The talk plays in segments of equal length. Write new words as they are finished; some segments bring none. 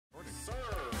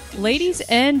Ladies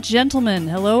and gentlemen,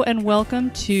 hello and welcome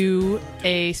to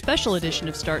a special edition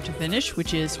of Start to Finish,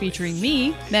 which is featuring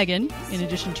me, Meghan, in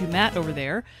addition to Matt over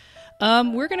there.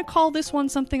 We're going to call this one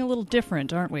something a little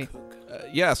different, aren't we?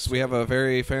 Yes, we have a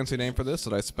very fancy name for this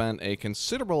that I spent a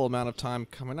considerable amount of time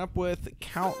coming up with,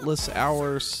 countless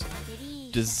hours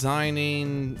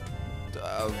designing,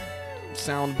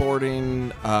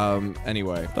 soundboarding,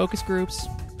 anyway. Focus groups.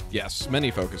 Yes, many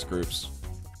focus groups.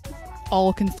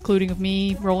 All concluding with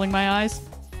me rolling my eyes.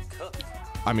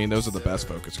 I mean, those are the best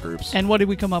focus groups. And what did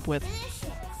we come up with?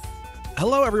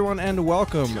 Hello, everyone, and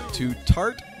welcome to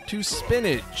Tart to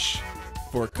Spinach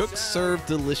for Cook Serve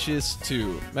Delicious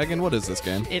 2. Meghan, what is this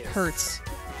game? It hurts.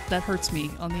 That hurts me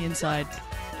on the inside.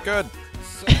 Good.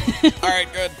 All right,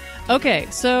 good. Okay,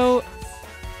 so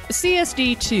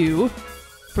CSD 2,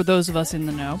 for those of us in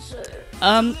the know.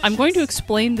 I'm going to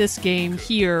explain this game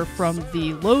here from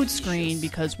the load screen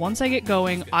because once I get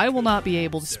going, I will not be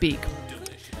able to speak.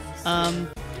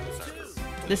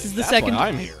 This is the second. That's why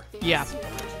I'm here. Yeah,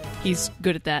 he's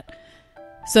good at that.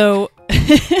 So,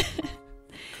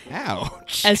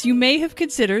 ouch. As you may have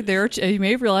considered, you may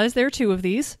have realized there are two of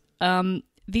these.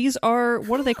 These are,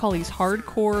 what do they call these?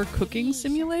 Hardcore cooking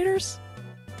simulators?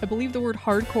 I believe the word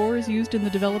hardcore is used in the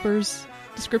developer's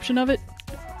description of it.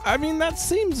 I mean, that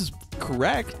seems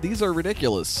correct. These are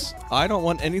ridiculous. I don't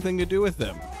want anything to do with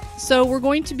them. So we're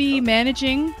going to be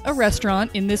managing a restaurant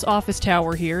in this office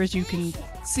tower here. As you can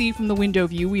see from the window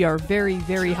view, we are very,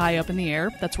 very high up in the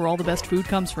air. That's where all the best food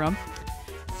comes from.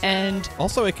 And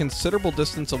also a considerable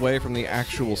distance away from the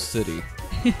actual city.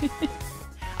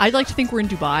 I'd like to think we're in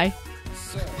Dubai.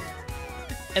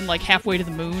 And like halfway to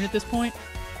the moon at this point.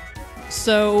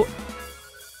 So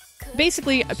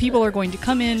basically, people are going to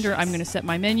come in, or I'm going to set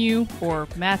my menu, or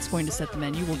Matt's going to set the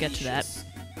menu. We'll get to that.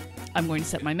 I'm going to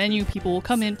set my menu. People will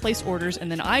come in, place orders,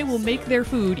 and then I will make their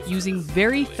food using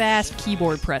very fast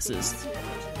keyboard presses.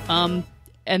 And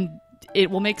it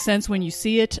will make sense when you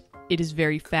see it. It is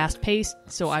very fast-paced,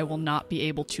 so I will not be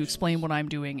able to explain what I'm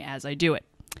doing as I do it.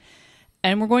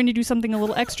 And we're going to do something a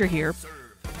little extra here.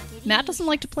 Matt doesn't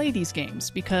like to play these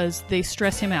games because they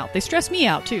stress him out. They stress me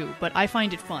out too, but I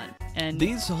find it fun. And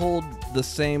these hold the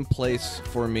same place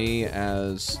for me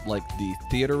as like the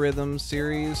Theater Rhythm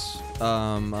series,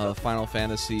 Final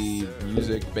Fantasy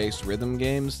music-based rhythm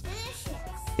games,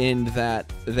 in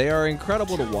that they are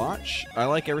incredible to watch. I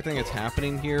like everything that's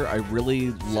happening here. I really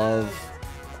love...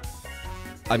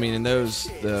 I mean, in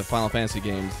the Final Fantasy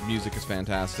games, the music is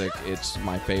fantastic. It's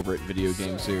my favorite video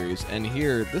game series. And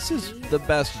here, this is the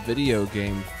best video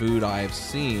game food I've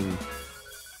seen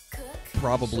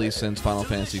probably since Final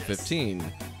Fantasy 15.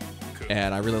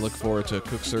 And I really look forward to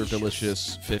Cook Serve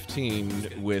Delicious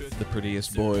 15 with the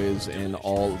prettiest boys in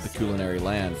all of the culinary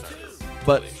land.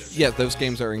 But, yeah, those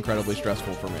games are incredibly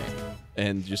stressful for me.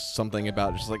 And just something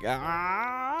about just like,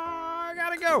 I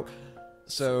gotta go.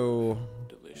 So...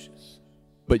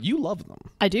 But you love them.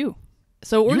 I do.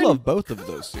 So you love both of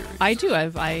those series. I do.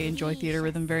 I enjoy Theater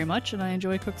Rhythm very much, and I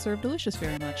enjoy Cook Serve Delicious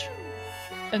very much.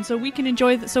 And so we can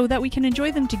enjoy so that we can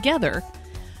enjoy them together.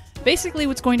 Basically,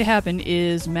 what's going to happen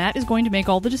is Matt is going to make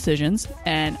all the decisions,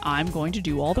 and I'm going to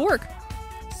do all the work.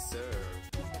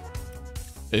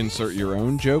 Insert your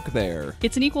own joke there.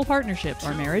 It's an equal partnership,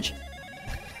 our marriage.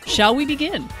 Shall we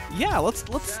begin? Yeah, let's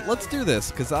do this,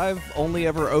 because I've only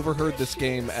ever overheard this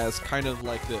game as kind of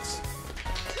like this.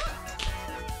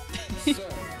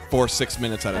 For 6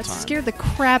 minutes at a time. That scared the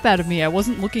crap out of me. I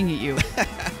wasn't looking at you.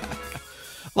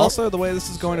 Also, the way this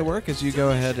is going to work is you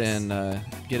go ahead and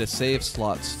get a save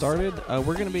slot started.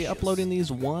 We're going to be uploading these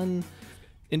one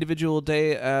individual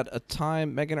day at a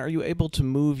time. Meghan, are you able to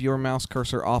move your mouse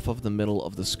cursor off of the middle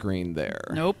of the screen there?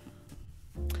 Nope.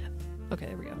 Okay,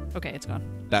 there we go. Okay, it's gone.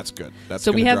 That's good. That's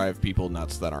going to drive people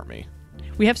nuts that aren't me.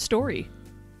 We have story.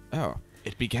 Oh.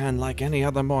 It began like any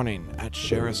other morning at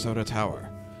Sarasota Tower.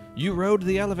 You rode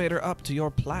the elevator up to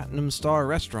your Platinum Star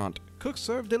restaurant, Cook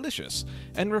Serve Delicious,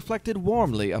 and reflected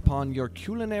warmly upon your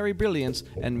culinary brilliance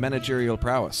and managerial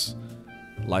prowess.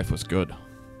 Life was good.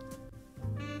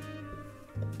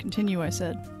 Continue, I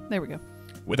said. There we go.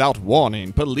 Without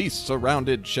warning, police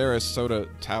surrounded Sarasota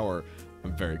Tower.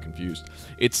 I'm very confused.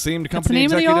 It seemed company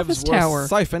executives were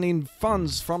siphoning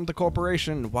funds from the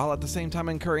corporation, while at the same time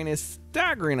incurring a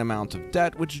staggering amount of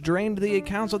debt, which drained the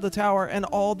accounts of the tower and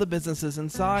all the businesses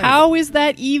inside. How is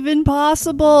that even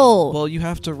possible? Well, you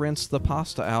have to rinse the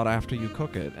pasta out after you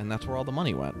cook it, and that's where all the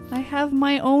money went. I have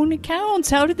my own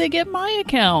accounts. How did they get my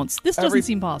accounts? This doesn't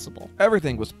seem possible.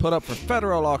 Everything was put up for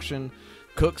federal auction.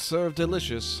 Cook Serve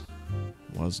Delicious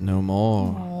was no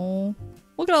more. Oh.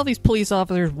 Look at all these police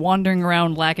officers wandering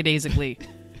around lackadaisically.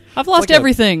 I've lost like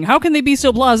everything. How can they be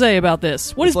so blasé about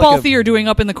this? What is like Balthier doing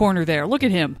up in the corner there? Look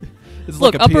at him. It's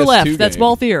Look, like a upper PS2 left. game. That's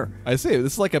Balthier. I see.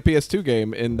 This is like a PS2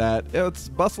 game in that it's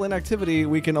bustling activity.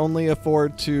 We can only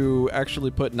afford to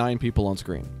actually put 9 people on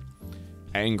screen.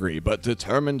 Angry but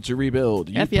determined to rebuild,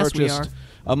 you Yes, we purchased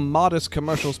a modest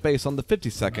commercial space on the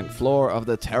 52nd floor of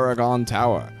the Tarragon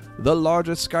Tower, the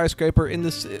largest skyscraper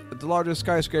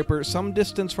some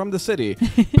distance from the city,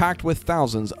 packed with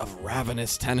thousands of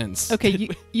ravenous tenants. Okay,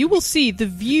 you will see the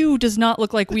view does not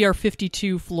look like we are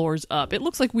 52 floors up. It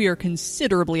looks like we are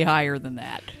considerably higher than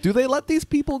that. Do they let these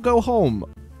people go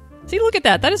home? See, look at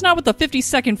that. That is not what the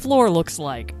 52nd floor looks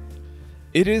like.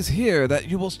 It is here that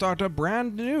you will start a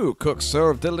brand new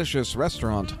cook-serve delicious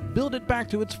restaurant. Build it back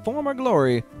to its former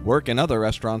glory. Work in other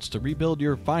restaurants to rebuild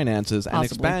your finances and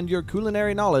expand your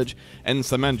culinary knowledge and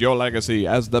cement your legacy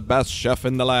as the best chef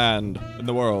in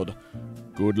the world.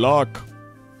 Good luck.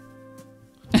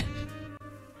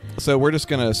 So we're just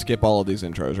gonna skip all of these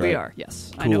intros, right? We are,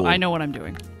 yes. Cool. I know what I'm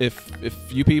doing. If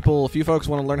you folks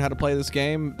want to learn how to play this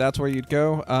game, that's where you'd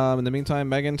go. In the meantime,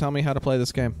 Megan, tell me how to play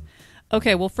this game.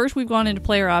 Okay, well, first we've gone into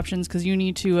player options because you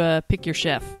need to pick your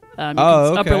chef. Okay.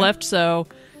 Upper left, so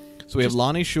we have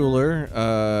Lonnie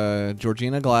Schuler,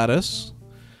 Georgina Gladys,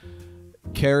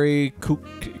 Carrie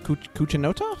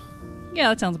Cuccinota? Yeah,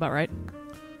 that sounds about right.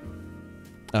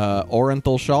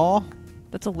 Orenthal Shaw.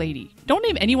 That's a lady. Don't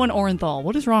name anyone Orenthal.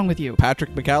 What is wrong with you?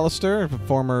 Patrick McAllister,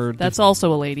 That's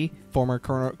also a lady. Former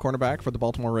cornerback for the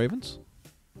Baltimore Ravens.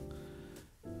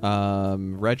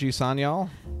 Reggie Sanyal.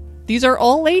 These are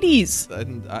all ladies.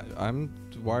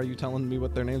 Why are you telling me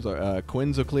what their names are?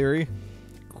 Quinn O'Cleary.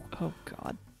 Oh,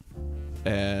 God.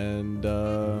 And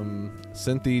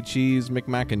Cynthia Cheese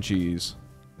McMacandcheese.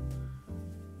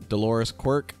 Dolores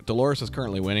Quirk. Dolores is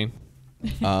currently winning.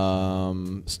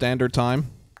 Standard Time.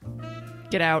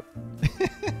 Get out.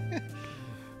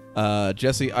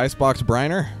 Jesse Icebox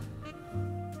Briner.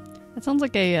 That sounds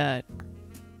like a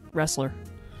wrestler.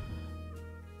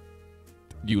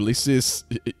 Ulysses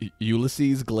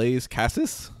Glaze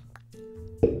Cassis.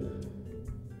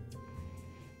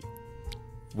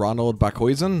 Ronald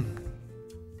Bakoizen.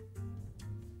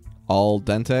 Al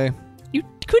Dente. You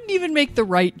couldn't even make the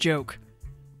right joke.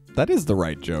 That is the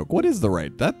right joke. What is the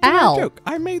right? That's the Al. right joke.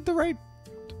 I made the right.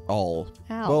 Al.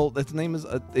 Well, its name is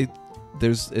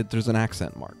there's an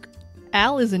accent mark.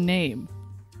 Al is a name.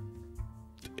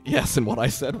 Yes, and what I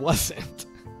said wasn't.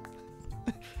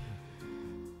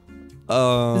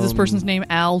 Is this person's name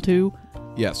Al too?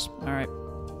 Yes. All right.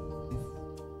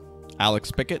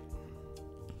 Alex Pickett.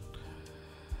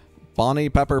 Bonnie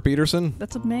Pepper Peterson.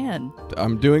 That's a man.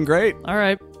 I'm doing great. All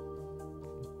right.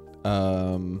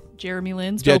 Jeremy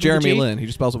Lin. Yeah, Jeremy Lin. He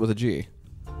just spells it with a G.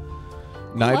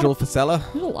 Nigel Facella.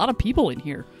 There's a lot of people in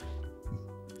here.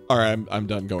 All right, I'm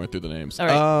done going through the names. All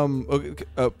right. Okay,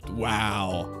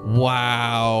 wow.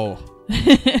 Wow. Wow. Do you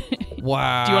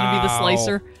want to be the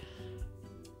slicer?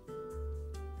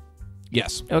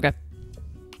 Yes. Okay.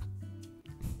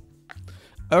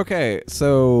 Okay,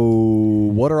 so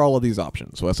what are all of these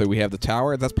options? Well, so we have the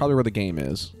tower. That's probably where the game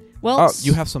is. Well, oh,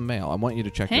 you have some mail. I want you to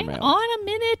check your mail. Hang on a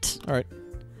minute. All right.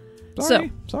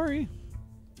 Sorry.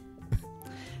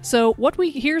 So what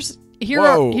here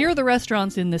are the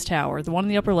restaurants in this tower. The one in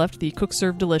the upper left, the Cook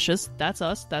Serve Delicious. That's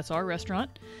us. That's our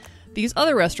restaurant. These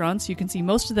other restaurants, you can see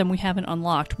most of them we haven't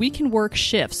unlocked. We can work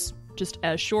shifts just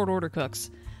as short order cooks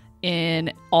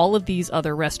in all of these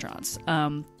other restaurants.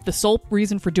 The sole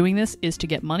reason for doing this is to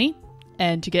get money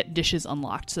and to get dishes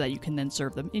unlocked so that you can then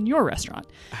serve them in your restaurant.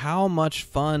 How much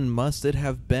fun must it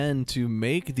have been to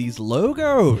make these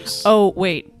logos? Oh,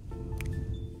 wait.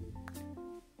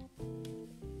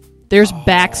 There's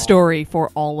backstory for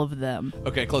all of them.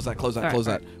 Okay, close that.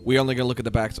 Right. We're only going to look at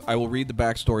the back. I will read the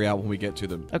backstory out when we get to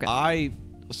them. Okay.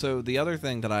 So the other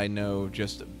thing that I know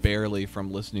just barely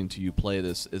from listening to you play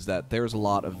this is that there's a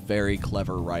lot of very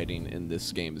clever writing in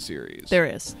this game series. There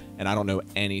is. And I don't know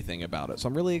anything about it, so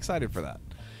I'm really excited for that.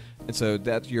 And so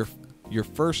that's your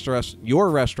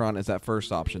restaurant is that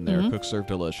first option there, Cook Serve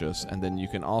Delicious, and then you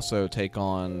can also take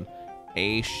on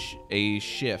a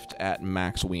shift at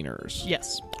Max Wieners.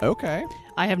 Yes. Okay.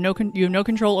 You have no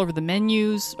control over the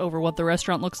menus, over what the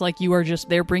restaurant looks like. You are just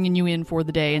they're bringing you in for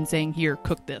the day and saying, "Here,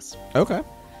 cook this." Okay.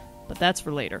 But that's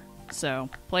for later. So,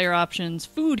 player options,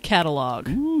 food catalog.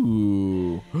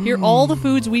 Ooh. Here are all the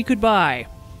foods we could buy.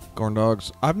 Corn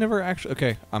dogs. I've never actually.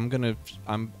 Okay,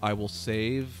 I will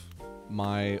save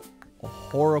my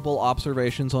horrible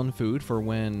observations on food for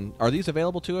when. Are these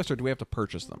available to us, or do we have to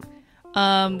purchase them?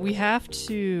 We have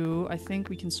to. I think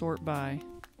we can sort by.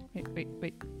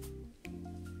 Wait.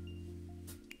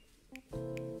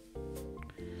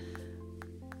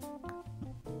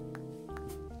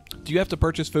 Do you have to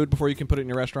purchase food before you can put it in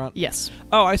your restaurant? Yes.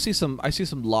 Oh, I see some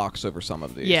locks over some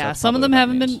of these. Yeah, That's some of them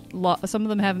probably haven't what been. Some of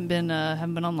them haven't been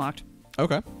unlocked.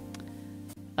 Okay.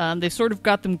 They've sort of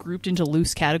got them grouped into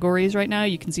loose categories right now.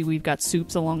 You can see we've got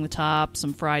soups along the top,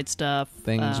 some fried stuff,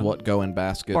 Things what go in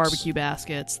baskets. barbecue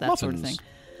baskets, that sort of thing.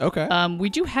 Okay. We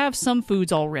do have some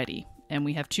foods already, and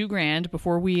we have $2,000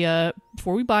 before we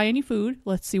buy any food.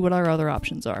 Let's see what our other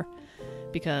options are,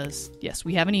 because yes,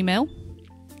 we have an email.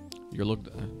 You're looked.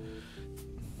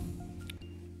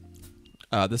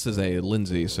 This is a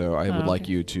Lindsay, so I would like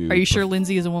you to. Are you sure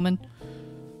Lindsay is a woman?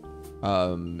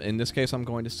 In this case, I'm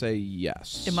going to say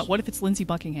yes. What if it's Lindsay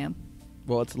Buckingham?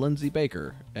 Well, it's Lindsay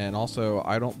Baker, and also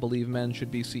I don't believe men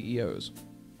should be CEOs.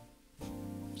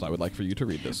 So I would like for you to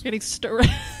read this. Getting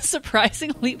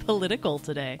surprisingly political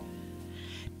today.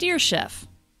 Dear Chef,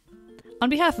 on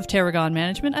behalf of Tarragon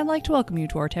Management, I'd like to welcome you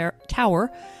to our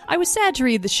tower. I was sad to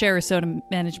read that Sarasota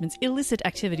Management's illicit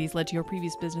activities led to your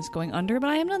previous business going under, but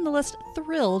I am nonetheless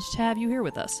thrilled to have you here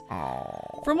with us.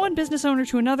 Aww. From one business owner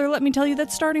to another, let me tell you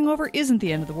that starting over isn't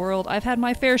the end of the world. I've had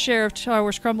my fair share of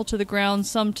towers crumble to the ground,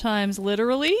 sometimes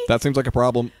literally. That seems like a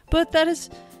problem. But that has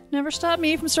never stopped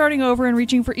me from starting over and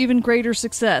reaching for even greater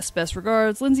success. Best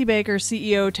regards, Lindsay Baker,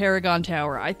 CEO, Tarragon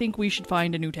Tower. I think we should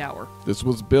find a new tower. This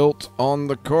was built on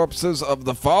the corpses of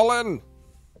the fallen.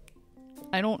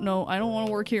 I don't know. I don't want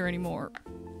to work here anymore.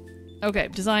 Okay,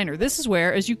 designer. This is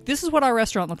where, this is what our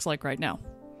restaurant looks like right now.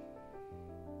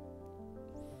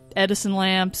 Edison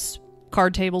lamps,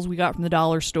 card tables we got from the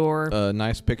dollar store. A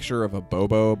nice picture of a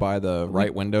Bobo by the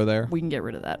right window there. We can get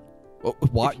rid of that. Oh,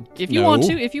 what? If you want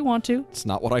to, if you want to. It's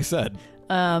not what I said.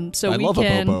 So I love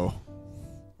a Bobo.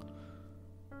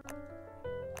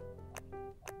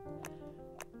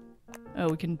 Oh,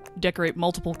 we can decorate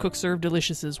multiple cook-served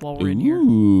deliciouses while we're in here.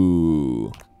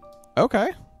 Ooh.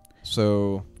 Okay.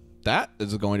 So that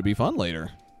is going to be fun later.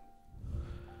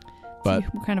 But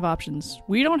what kind of options?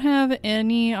 We don't have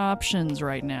any options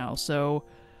right now, so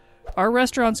our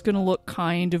restaurant's going to look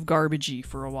kind of garbagey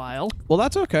for a while. Well,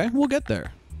 that's okay. We'll get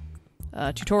there.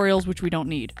 Tutorials, which we don't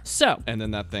need. So. And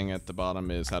then that thing at the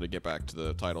bottom is how to get back to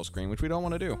the title screen, which we don't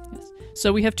want to do. Yes.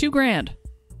 So we have $2,000.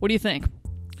 What do you think?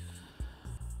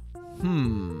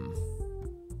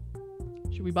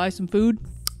 Should we buy some food?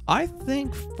 I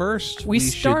think first we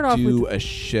start off do with a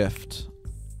shift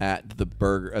at the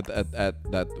burger at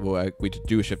that. Well, we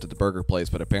do a shift at the burger place,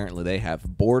 but apparently they have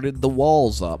boarded the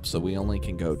walls up, so we only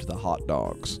can go to the hot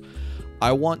dogs.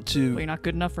 I want to. Wait, not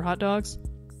good enough for hot dogs?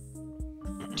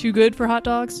 Too good for hot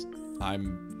dogs?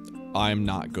 I'm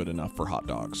not good enough for hot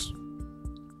dogs.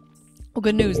 Well,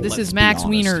 good news. This is Max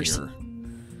Wieners. Here.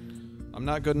 I'm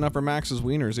not good enough for Max's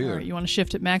Wieners either. All right, you want to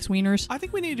shift at Max Wieners? I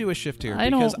think we need to do a shift here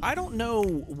because I don't know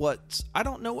what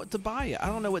to buy. I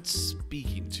don't know what's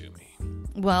speaking to me.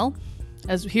 Well,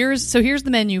 here's the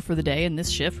menu for the day in this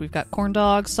shift. We've got corn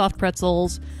dogs, soft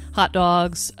pretzels, hot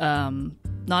dogs,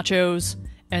 nachos,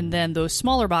 and then those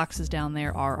smaller boxes down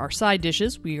there are our side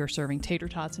dishes. We are serving tater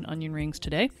tots and onion rings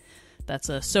today. That's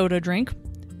a soda drink.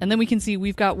 And then we can see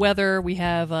we've got weather. We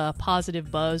have a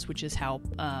positive buzz, which is how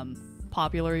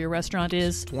popular your restaurant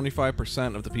is.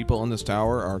 25% of the people in this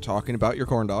tower are talking about your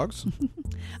corn dogs.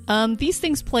 These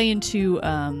things play into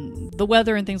the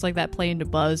weather and things like that play into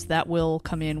buzz. That will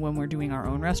come in when we're doing our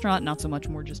own restaurant, not so much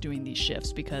when we're just doing these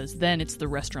shifts, because then it's the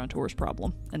restaurateur's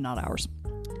problem and not ours.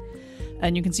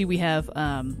 And you can see we have...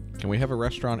 Can we have a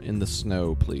restaurant in the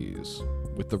snow, please,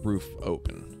 with the roof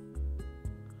open?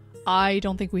 I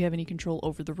don't think we have any control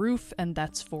over the roof, and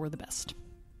that's for the best.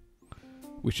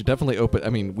 We should definitely open. I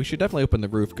mean, we should definitely open the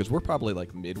roof because we're probably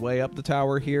like midway up the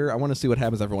tower here. I want to see what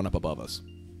happens to everyone up above us.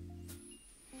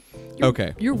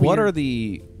 Okay. You're what weird. are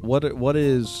the what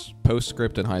is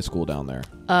postscript in high school down there?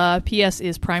 PS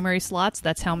is primary slots.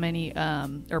 That's how many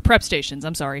or prep stations.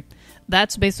 I'm sorry.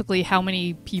 That's basically how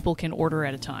many people can order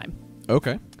at a time.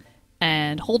 Okay.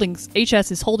 And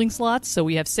HS is holding slots. So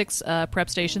we have 6 prep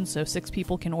stations. So 6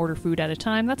 people can order food at a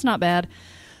time. That's not bad.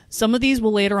 Some of these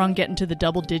will later on get into the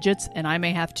double digits, and I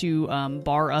may have to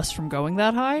bar us from going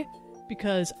that high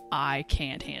because I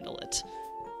can't handle it.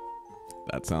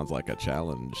 That sounds like a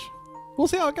challenge. We'll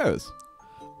see how it goes.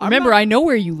 Remember, I know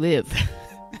where you live.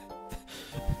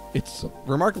 It's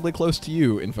remarkably close to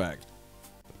you, in fact.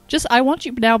 I want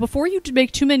you, now, before you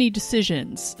make too many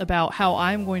decisions about how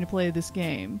I'm going to play this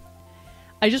game,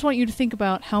 I just want you to think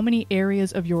about how many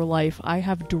areas of your life I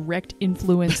have direct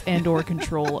influence and or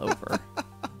control over.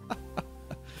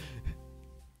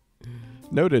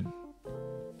 Noted.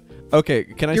 Okay,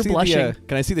 can I You're see blushing.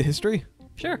 can I see the history?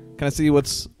 Sure. Can I see what?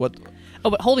 Oh,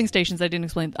 but holding stations, I didn't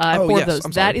explain. Oh, four yes, of those.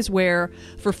 I'm sorry. That is where,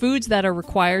 for foods that are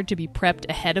required to be prepped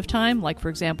ahead of time, like, for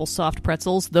example, soft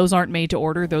pretzels, those aren't made to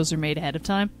order. Those are made ahead of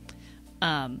time.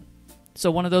 So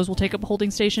one of those will take up a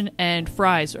holding station, and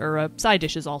fries or side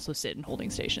dishes also sit in holding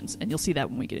stations, and you'll see that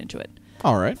when we get into it.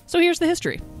 All right. So here's the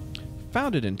history.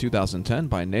 Founded in 2010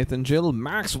 by Nathan Jill,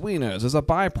 Max Wieners is a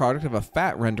byproduct of a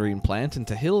fat rendering plant in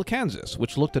Hill, Kansas,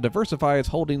 which looked to diversify its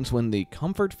holdings when the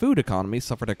comfort food economy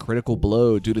suffered a critical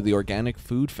blow due to the organic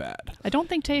food fad. I don't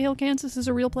think Hill, Kansas is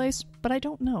a real place, but I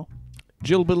don't know.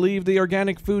 Jill believed the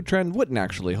organic food trend wouldn't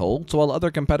actually hold, so while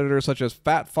other competitors such as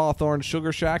Fat Fawthorn,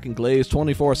 Sugar Shack, and Glaze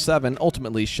 24/7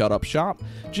 ultimately shut up shop,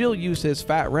 Jill used his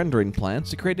fat rendering plants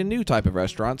to create a new type of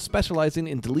restaurant specializing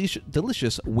in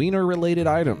delicious wiener-related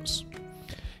items.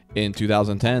 In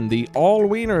 2010, the All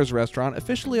Wieners restaurant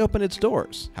officially opened its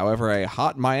doors. However, a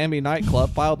hot Miami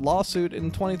nightclub filed lawsuit in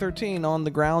 2013 on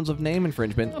the grounds of name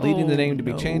infringement, leading the name to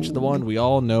be changed to the one we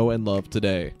all know and love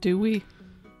today. Do we?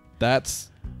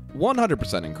 That's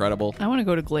 100% incredible. I want to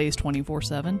go to Glaze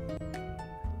 24/7.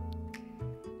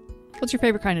 What's your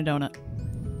favorite kind of donut?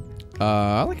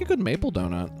 I like a good maple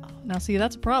donut. Now, see,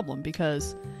 that's a problem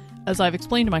because, as I've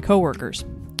explained to my coworkers,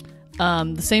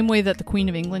 the same way that the Queen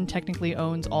of England technically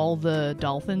owns all the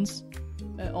dolphins,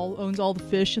 owns all the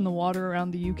fish in the water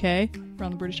around the UK,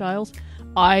 around the British Isles,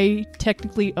 I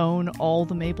technically own all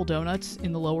the maple donuts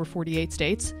in the lower 48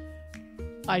 states.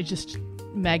 I just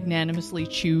magnanimously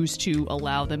choose to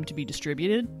allow them to be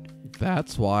distributed.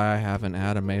 That's why I haven't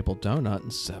had a maple donut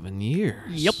in 7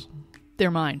 years. Yep.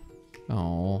 They're mine.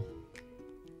 Oh.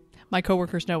 My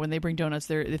coworkers know when they bring donuts,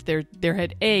 if there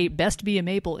had A, best be a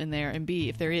maple in there, and B,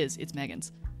 if there is, it's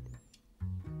Meghan's.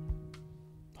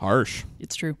 Harsh.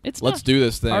 It's true. Let's do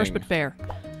this thing. Harsh but fair.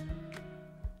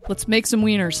 Let's make some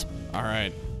wieners. All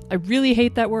right. I really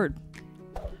hate that word.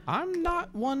 I'm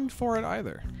not one for it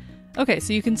either. Okay,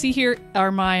 so you can see here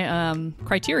are my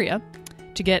criteria.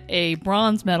 To get a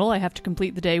bronze medal, I have to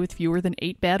complete the day with fewer than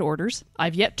 8 bad orders.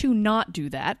 I've yet to not do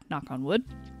that, knock on wood.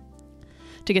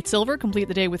 To get silver, complete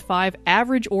the day with 5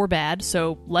 average or bad,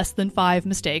 so less than 5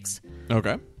 mistakes.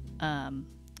 Okay.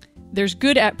 There's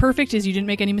good at perfect is you didn't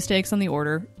make any mistakes on the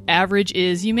order. Average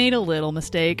is you made a little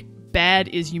mistake. Bad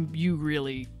is you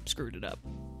really screwed it up.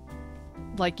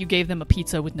 Like you gave them a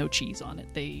pizza with no cheese on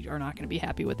it. They are not going to be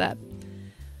happy with that.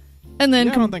 And then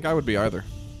I don't think I would be either.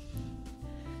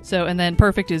 So, and then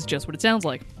perfect is just what it sounds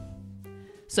like.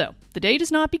 So, the day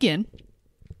does not begin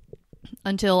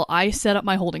until I set up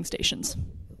my holding stations.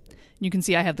 You can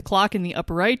see I have the clock in the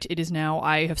upper right. It is now,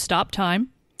 I have stopped time.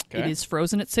 Okay. It is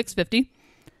frozen at 6:50.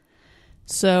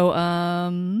 So,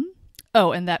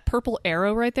 oh, and that purple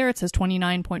arrow right there, it says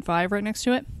 29.5 right next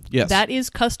to it. Yes. That is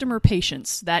customer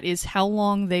patience. That is how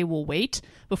long they will wait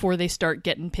before they start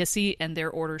getting pissy and their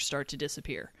orders start to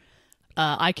disappear.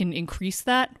 I can increase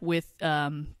that with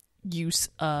use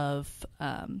of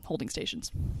holding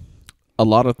stations. A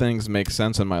lot of things make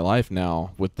sense in my life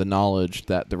now with the knowledge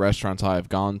that the restaurants I've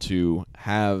gone to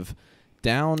have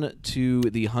down to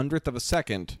the 100th of a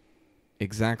second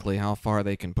exactly how far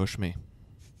they can push me.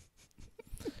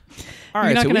 All right,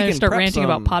 You're not so going to start ranting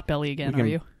about Potbelly again, are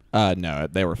you? No,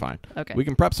 they were fine. Okay. We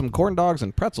can prep some corn dogs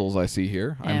and pretzels, I see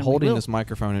here. And I'm holding this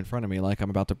microphone in front of me like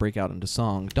I'm about to break out into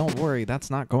song. Don't worry,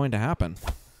 that's not going to happen.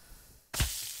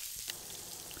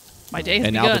 My day has begun.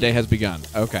 And now the day has begun.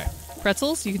 Okay.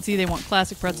 Pretzels, you can see they want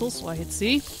classic pretzels, so I hit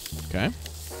C. Okay.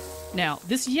 Now,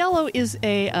 this yellow is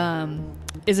an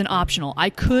optional. I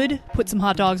could put some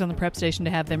hot dogs on the prep station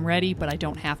to have them ready, but I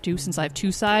don't have to. Since I have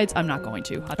 2 sides, I'm not going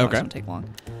to. Hot dogs don't take long.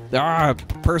 Ah,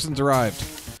 person's arrived.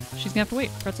 She's going to have to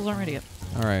wait. Pretzels aren't ready yet.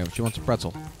 All right, she wants a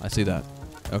pretzel. I see that.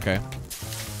 Okay.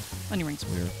 Onion rings.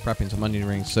 We're prepping some onion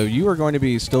rings. So you are going to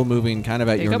be still moving kind of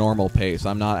at your normal pace.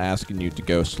 I'm not asking you to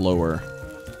go slower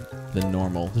than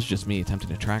normal. This is just me attempting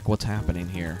to track what's happening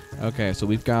here. Okay, so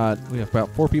we have about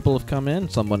 4 people have come in.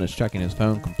 Someone is checking his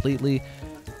phone completely.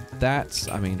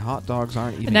 Hot dogs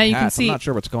aren't even now you cats. can see I'm not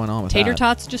sure what's going on with tater that.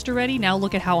 tots just are ready. Now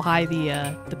look at how high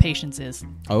the patience is.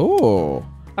 Oh.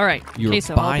 All right. You're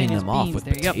queso, buying jalapenos, them off beans. with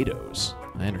There you go. potatoes.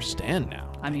 I understand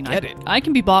now. I mean, Get it. I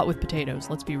can be bought with potatoes.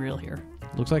 Let's be real here.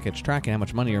 Looks like it's tracking how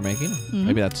much money you're making. Mm-hmm.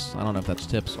 Maybe I don't know if that's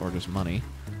tips or just money.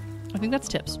 I think that's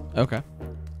tips. Okay.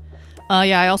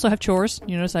 Yeah, I also have chores.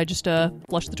 You notice I just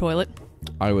flushed the toilet.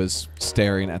 I was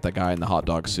staring at the guy in the hot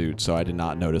dog suit, so I did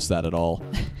not notice that at all.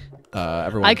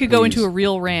 Everyone, I could go into a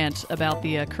real rant about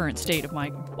the current state of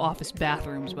my office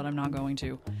bathrooms, but I'm not going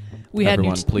to.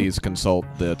 Everyone, please consult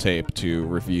the tape to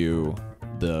review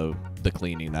the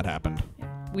cleaning that happened.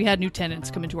 We had new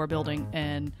tenants come into our building,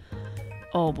 and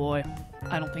oh boy,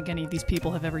 I don't think any of these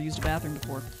people have ever used a bathroom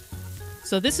before.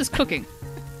 So this is cooking.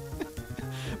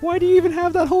 Why do you even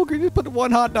have that whole grill? You put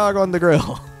one hot dog on the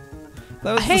grill.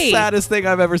 That was the saddest thing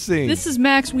I've ever seen. This is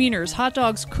Max Wieners. Hot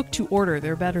dogs cooked to order.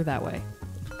 They're better that way.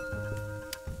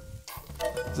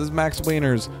 This is Max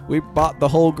Wieners. We bought the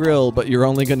whole grill, but you're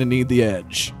only going to need the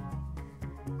edge.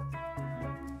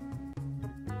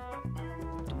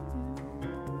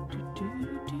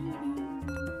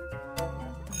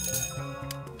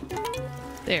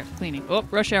 There, cleaning. Oh,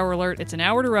 rush hour alert. It's an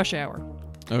hour to rush hour.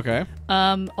 Okay.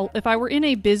 If I were in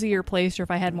a busier place or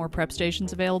if I had more prep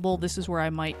stations available, this is where I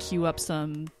might queue up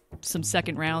some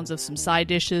second rounds of some side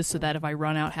dishes so that if I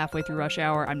run out halfway through rush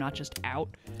hour, I'm not just out.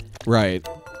 Right.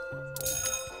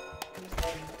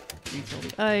 Refill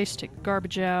the ice, take the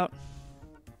garbage out.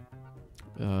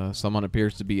 Someone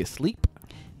appears to be asleep.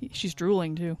 She's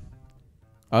drooling, too.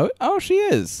 Oh, she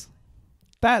is.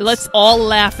 Let's all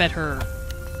laugh at her.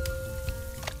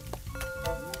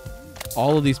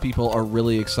 All of these people are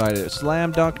really excited.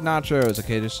 Slam dunk nachos.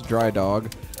 Okay, just a dry dog.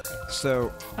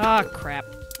 So... Ah, crap.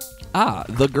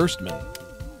 The Gerstmann,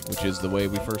 which is the way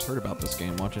we first heard about this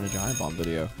game, watching a Giant Bomb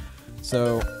video.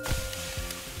 So,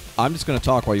 I'm just going to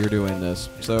talk while you're doing this.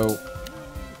 So,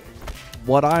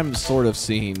 what I'm sort of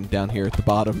seeing down here at the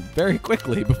bottom, very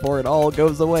quickly before it all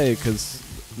goes away, because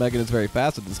Meghan is very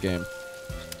fast at this game,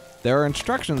 there are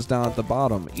instructions down at the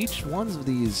bottom.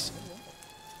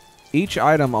 Each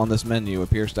item on this menu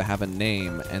appears to have a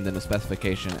name and then a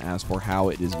specification as for how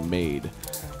it is made.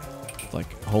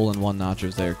 Like, hole-in-one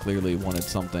nachos there clearly wanted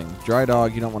something. Dry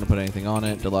dog, you don't want to put anything on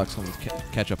it. Deluxe comes with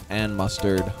ketchup and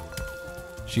mustard.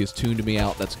 She has tuned me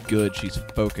out. That's good. She's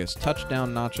focused.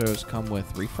 Touchdown nachos come with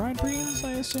refried beans,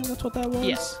 I assume that's what that was?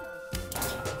 Yes.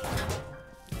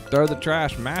 Throw the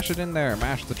trash. Mash it in there.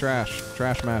 Mash the trash.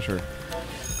 Trash masher.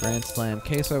 Grand Slam.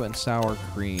 Queso and sour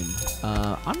cream.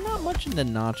 I'm not much into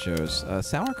nachos.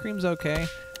 Sour cream's okay.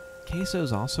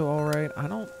 Queso's also alright.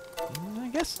 I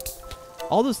guess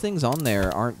all those things on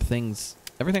there aren't things...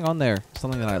 Everything on there is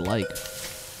something that I like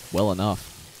well enough.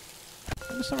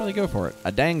 I just don't really go for it.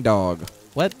 A dang dog.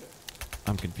 What?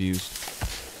 I'm confused.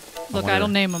 Look, I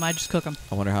don't name them. I just cook them.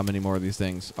 I wonder how many more of these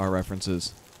things are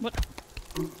references. What?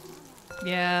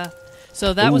 Yeah.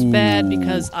 So that was bad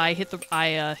because I hit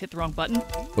the wrong button.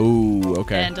 Ooh,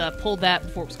 okay. And pulled that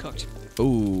before it was cooked.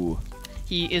 Ooh.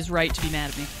 He is right to be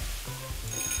mad at me.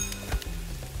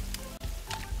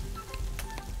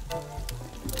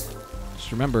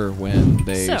 Just remember when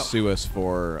they sue us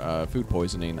for food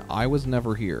poisoning, I was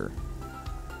never here.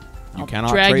 You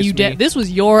cannot trace me. This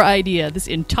was your idea. This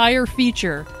entire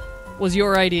feature was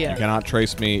your idea. You cannot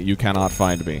trace me. You cannot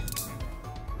find me.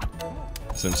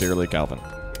 Sincerely, Calvin.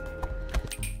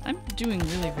 I'm doing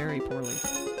really very poorly.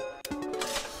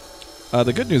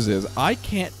 The good news is I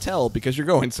can't tell because you're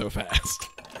going so fast.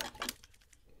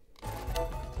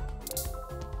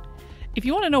 If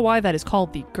you want to know why that is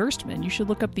called the Gerstmann, you should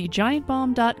look up the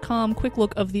GiantBomb.com quick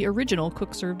look of the original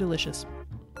Cook Serve Delicious.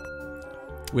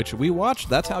 Which we watched.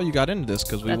 That's how you got into this,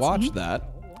 because we watched that.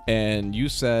 And you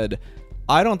said,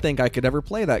 I don't think I could ever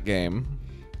play that game.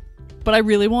 But I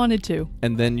really wanted to.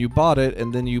 And then you bought it,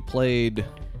 and then you played...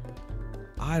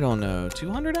 I don't know,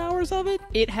 200 hours of it?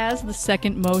 It has the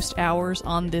second most hours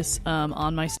on this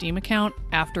on my Steam account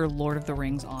after Lord of the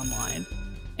Rings Online.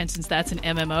 And since that's an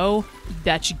MMO,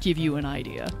 that should give you an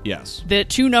idea. Yes. The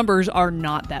two numbers are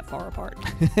not that far apart.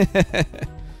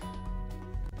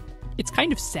 It's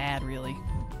kind of sad, really.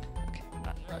 Okay,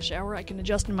 not in rush hour. I can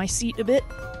adjust in my seat a bit.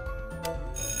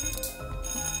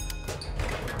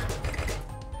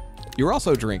 You're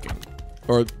also drinking.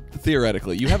 Or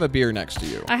theoretically, you have a beer next to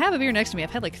you. I have a beer next to me.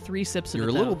 I've had like 3 sips of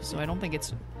it, though, so I don't think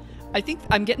it's... I think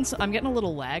I'm getting a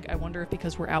little lag. I wonder if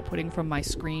because we're outputting from my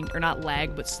screen, or not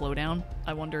lag, but slowdown.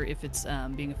 I wonder if it's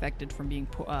being affected from being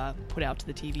put out to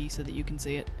the TV so that you can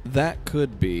see it. That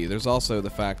could be. There's also the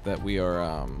fact that we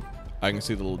are... I can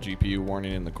see the little GPU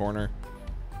warning in the corner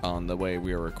on the way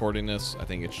we are recording this. I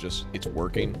think it's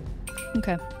working.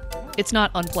 Okay. It's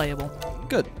not unplayable.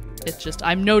 Good. It's just,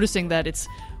 I'm noticing that it's...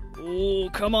 Oh,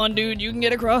 come on, dude, you can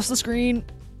get across the screen.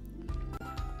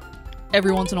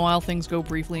 Every once in a while, things go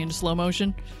briefly into slow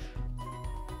motion.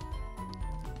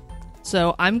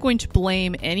 So I'm going to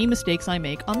blame any mistakes I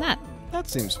make on that. That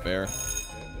seems fair.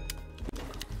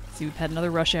 See, we've had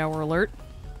another rush hour alert.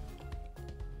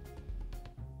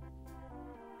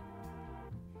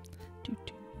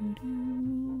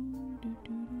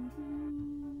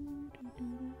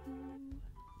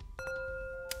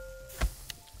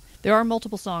 There are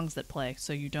multiple songs that play,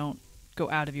 so you don't go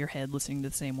out of your head listening to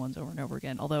the same ones over and over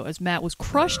again. Although, as Matt was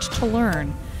crushed to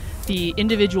learn, the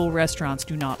individual restaurants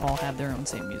do not all have their own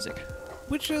same music.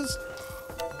 Which is...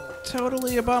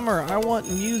 totally a bummer. I want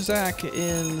Muzak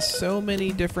in so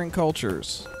many different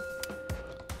cultures.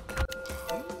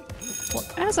 Well,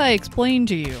 as I explained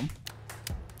to you,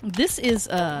 this is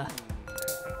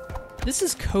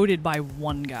coded by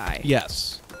one guy.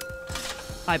 Yes.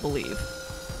 I believe.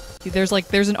 There's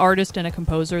an artist and a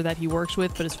composer that he works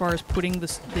with, but as far as putting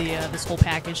this whole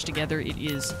package together, it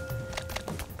is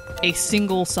a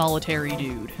single solitary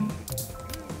dude.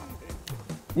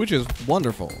 Which is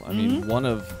wonderful. I mean, one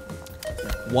of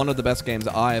the best games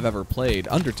I have ever played,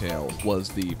 Undertale, was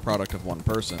the product of one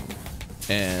person.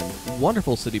 And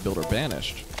wonderful City Builder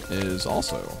Banished is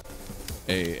also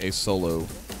a solo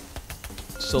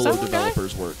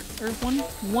developer's work. Or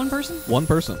one person? One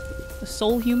person. A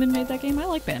sole human made that game? I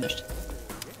like Banished.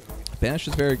 Banished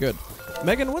is very good.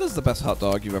 Megan, what is the best hot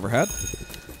dog you've ever had?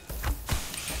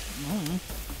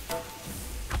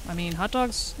 I mean, hot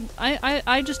dogs...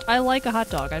 I like a hot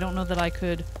dog. I don't know that I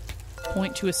could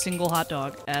point to a single hot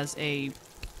dog as a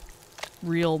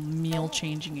real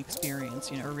meal-changing experience,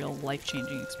 a real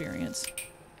life-changing experience.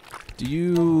 Do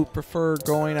you prefer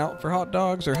going out for hot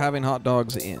dogs or having hot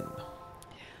dogs in?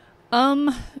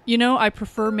 I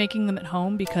prefer making them at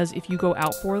home because if you go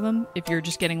out for them, if you're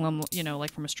just getting them,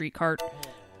 like from a street cart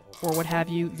or what have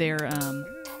you, they're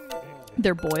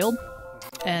boiled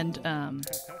and,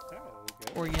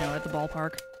 or, at the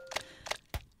ballpark.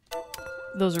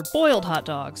 Those are boiled hot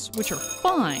dogs, which are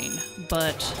fine,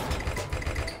 but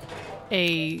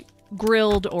a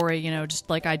grilled or just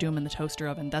like I do them in the toaster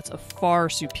oven, that's a far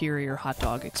superior hot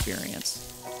dog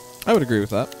experience. I would agree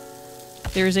with that.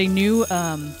 There's a new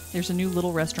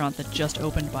little restaurant that just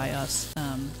opened by us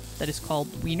that is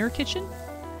called Wiener Kitchen.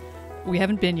 We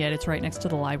haven't been yet. It's right next to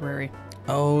the library.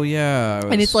 Oh yeah,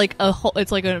 and it's like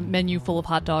a menu full of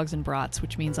hot dogs and brats,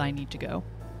 which means I need to go.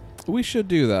 We should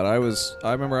do that. I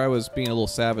remember I was being a little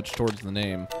savage towards the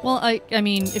name. Well, I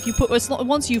mean, if you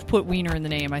once you've put Wiener in the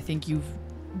name, I think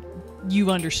you've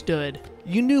understood.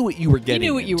 You knew what you were getting. You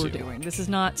knew what you were doing. This is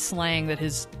not slang that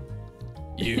has.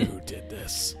 You did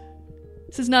this.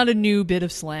 This is not a new bit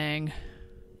of slang.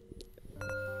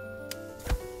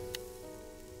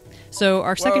 So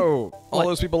our second... Whoa! All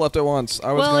those people left at once.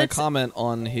 I was going to comment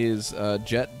on his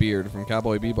jet beard from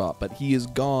Cowboy Bebop, but he is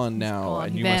gone now,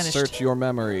 and you must search your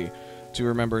memory to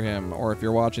remember him. Or if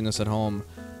you're watching this at home,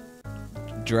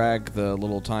 drag the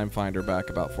little time finder back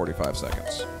about 45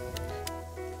 seconds.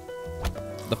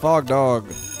 The Fog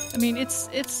Dog. I mean, it's...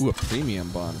 Ooh, a premium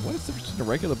bun. What is the difference between a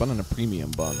regular bun and a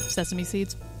premium bun? Sesame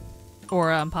seeds.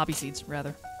 Or poppy seeds,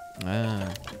 rather.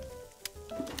 Ah.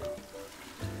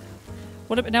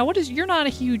 You're not a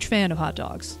huge fan of hot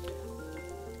dogs.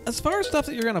 As far as stuff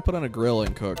that you're going to put on a grill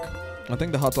and cook, I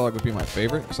think the hot dog would be my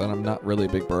favorite, because I'm not really a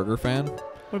big burger fan.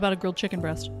 What about a grilled chicken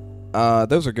breast?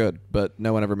 Those are good, but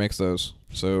no one ever makes those,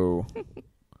 so...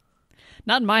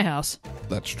 Not in my house.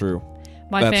 That's true.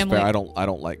 That's family... fair. I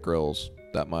don't like grills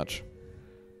that much.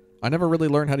 I never really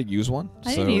learned how to use one.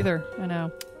 I didn't either, I know.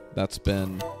 That's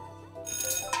been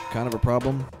kind of a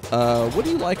problem. What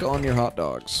do you like on your hot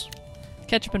dogs?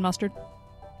 Ketchup and mustard.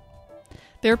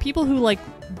 There are people who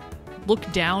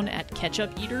look down at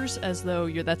ketchup eaters as though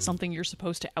that's something you're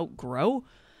supposed to outgrow.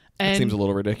 And it seems a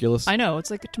little ridiculous. I know.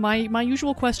 It's like my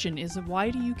usual question is,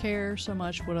 why do you care so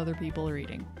much what other people are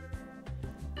eating?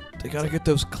 They gotta get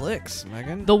those clicks,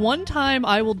 Megan. The one time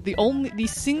the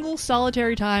single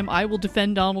solitary time I will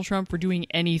defend Donald Trump for doing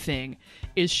anything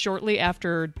is shortly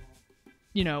after,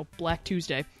 Black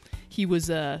Tuesday. He was,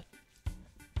 the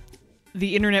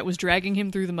internet was dragging him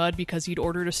through the mud because he'd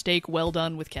ordered a steak well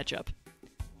done with ketchup.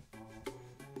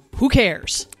 Who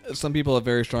cares? Some people have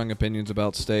very strong opinions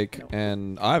about steak,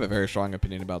 and I have a very strong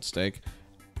opinion about steak.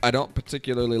 I don't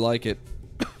particularly like it,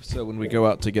 so when we go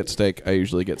out to get steak, I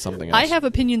usually get something else. I have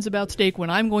opinions about steak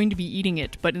when I'm going to be eating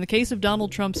it, but in the case of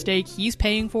Donald Trump's steak, he's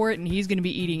paying for it and he's going to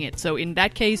be eating it. So in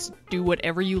that case, do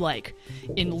whatever you like.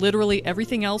 In literally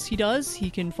everything else he does, he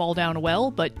can fall down a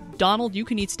well, but Donald, you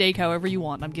can eat steak however you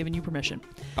want. I'm giving you permission.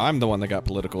 I'm the one that got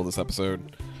political this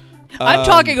episode. I'm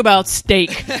talking about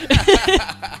steak. Do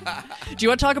you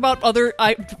want to talk about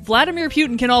Vladimir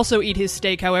Putin can also eat his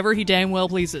steak however he damn well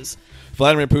pleases.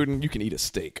 Vladimir Putin, you can eat a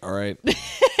steak, all right?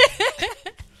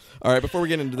 All right, before we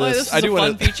get into this, I do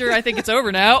want to... fun feature. I think it's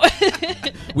over now.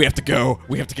 We have to go.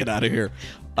 We have to get out of here.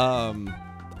 I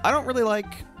don't really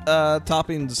like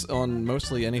toppings on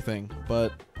mostly anything,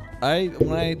 but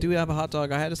when I do have a hot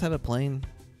dog, I just have it plain.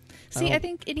 See, I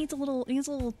think it needs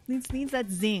needs that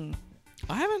zing.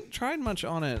 I haven't tried much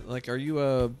on it. Like, are you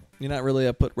you're not really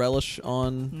a put relish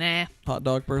on hot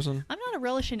dog person? I'm not a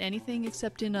relish in anything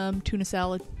except in tuna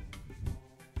salad.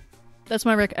 That's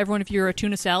my everyone. If you're a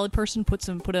tuna salad person, put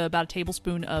about a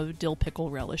tablespoon of dill pickle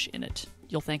relish in it.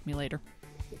 You'll thank me later.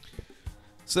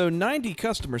 So 90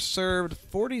 customers served,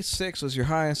 46 was your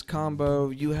highest combo.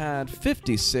 You had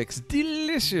 56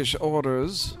 delicious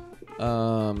orders.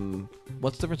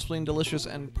 What's the difference between delicious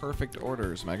and perfect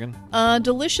orders, Megan?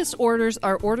 Delicious orders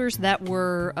are orders that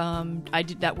were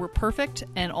that were perfect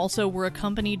and also were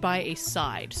accompanied by a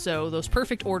side. So those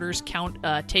perfect orders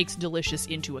takes delicious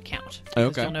into account.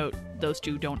 Okay. You'll note those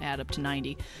two don't add up to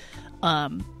 90.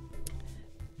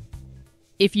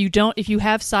 If you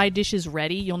have side dishes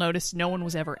ready, you'll notice no one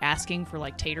was ever asking for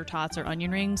like tater tots or onion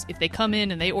rings. If they come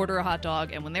in and they order a hot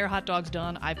dog, and when their hot dog's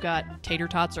done, I've got tater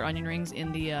tots or onion rings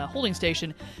in the holding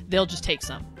station, they'll just take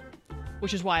some,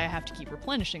 which is why I have to keep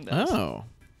replenishing those. Oh.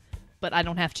 But I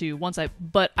don't have to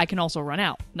but I can also run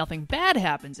out. Nothing bad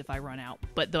happens if I run out,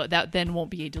 but that then won't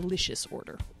be a delicious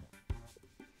order.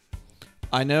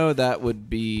 I know that would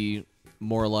be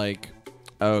more like,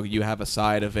 oh, you have a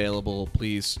side available,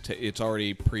 please, it's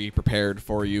already pre-prepared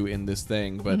for you in this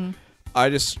thing. But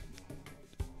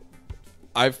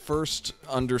I first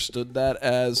understood that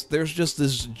as there's just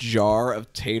this jar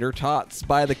of tater tots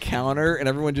by the counter, and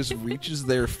everyone just reaches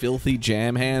their filthy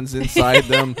jam hands inside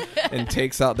them and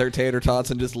takes out their tater tots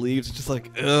and just leaves. It's just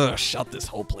like, ugh, shut this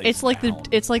whole place down.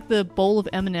 It's like the bowl of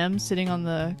M&Ms sitting on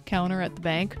the counter at the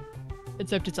bank,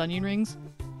 except it's onion rings.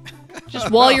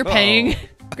 Just while you're paying,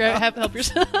 help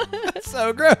yourself. That's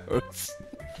so gross.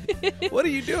 What are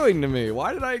you doing to me?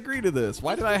 Why did I agree to this?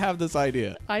 Why did I have this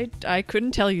idea? I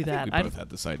couldn't tell you that. We both had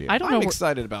this idea. I don't know. I'm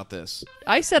excited about this.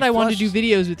 I said I wanted to do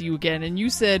videos with you again, and you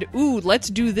said, ooh, let's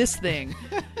do this thing.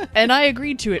 And I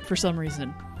agreed to it for some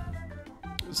reason.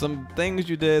 Some things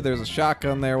you did. There's a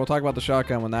shotgun there. We'll talk about the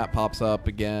shotgun when that pops up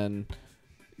again.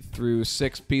 Threw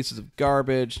 6 pieces of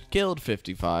garbage. Killed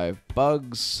 55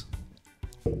 bugs.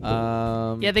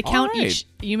 Yeah, they count each.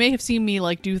 You may have seen me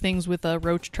like do things with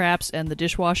roach traps and the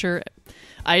dishwasher.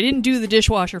 I didn't do the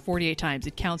dishwasher 48 times.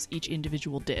 It counts each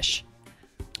individual dish.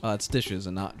 It's dishes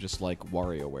and not just like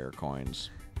WarioWare coins.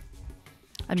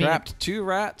 I mean, trapped 2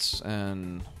 rats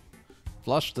and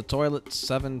flushed the toilet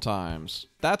 7 times.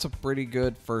 That's a pretty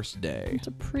good first day. It's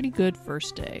a pretty good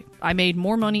first day. I made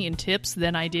more money in tips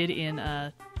than I did in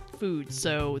food,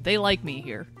 so they like me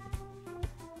here.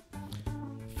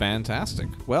 Fantastic.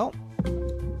 Well,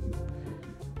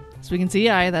 so we can see,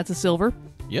 that's a silver.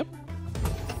 Yep.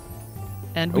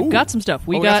 And we've got some stuff.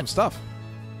 We got some stuff.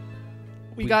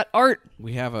 We got art.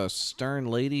 We have a stern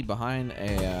lady behind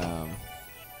a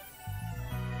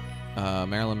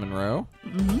Marilyn Monroe.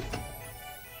 Mm-hmm.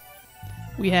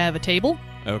 We have a table.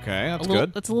 Okay, that's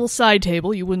good. That's a little side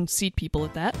table. You wouldn't seat people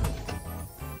at that.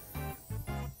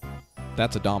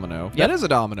 That's a domino. Yep. That is a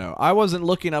domino. I wasn't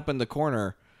looking up in the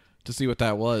corner to see what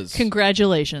that was.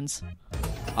 Congratulations.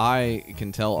 I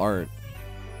can tell art.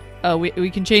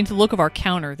 We can change the look of our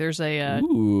counter. There's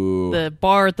the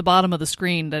bar at the bottom of the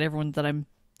screen that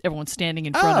everyone's standing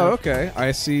in front of. Oh, okay.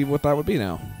 I see what that would be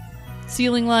now.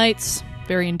 Ceiling lights,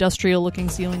 very industrial looking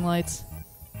ceiling lights.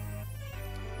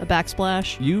 A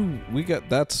backsplash.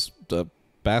 That's the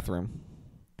bathroom.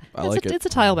 I like it. It's a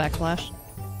tile backsplash.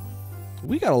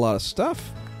 We got a lot of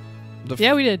stuff.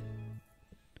 Yeah, we did.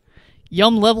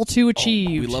 Yum level 2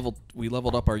 achieved. We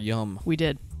leveled up our yum. We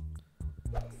did.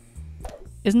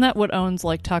 Isn't that what owns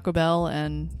like Taco Bell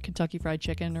and Kentucky Fried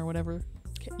Chicken or whatever?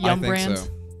 Yum I think brands. So.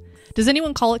 Does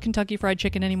anyone call it Kentucky Fried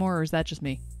Chicken anymore, or is that just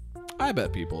me? I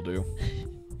bet people do.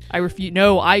 I refuse.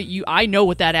 No, I know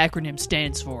what that acronym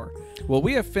stands for. Well,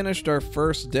 we have finished our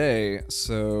first day,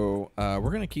 so we're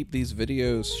going to keep these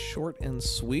videos short and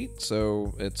sweet,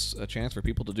 so it's a chance for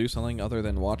people to do something other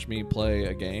than watch me play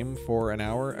a game for an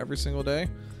hour every single day.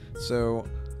 So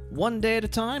one day at a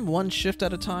time, one shift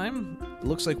at a time.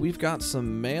 Looks like we've got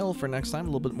some mail for next time, a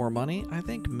little bit more money. I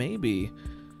think maybe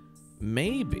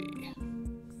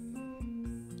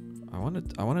I want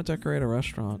to decorate a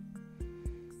restaurant.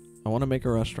 I want to make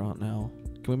a restaurant now.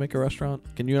 Can we make a restaurant?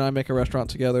 Can you and I make a restaurant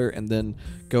together and then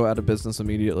go out of business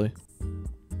immediately?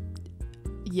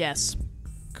 Yes.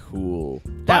 Cool.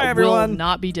 That Bye, everyone. will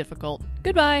not be difficult.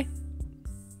 Goodbye.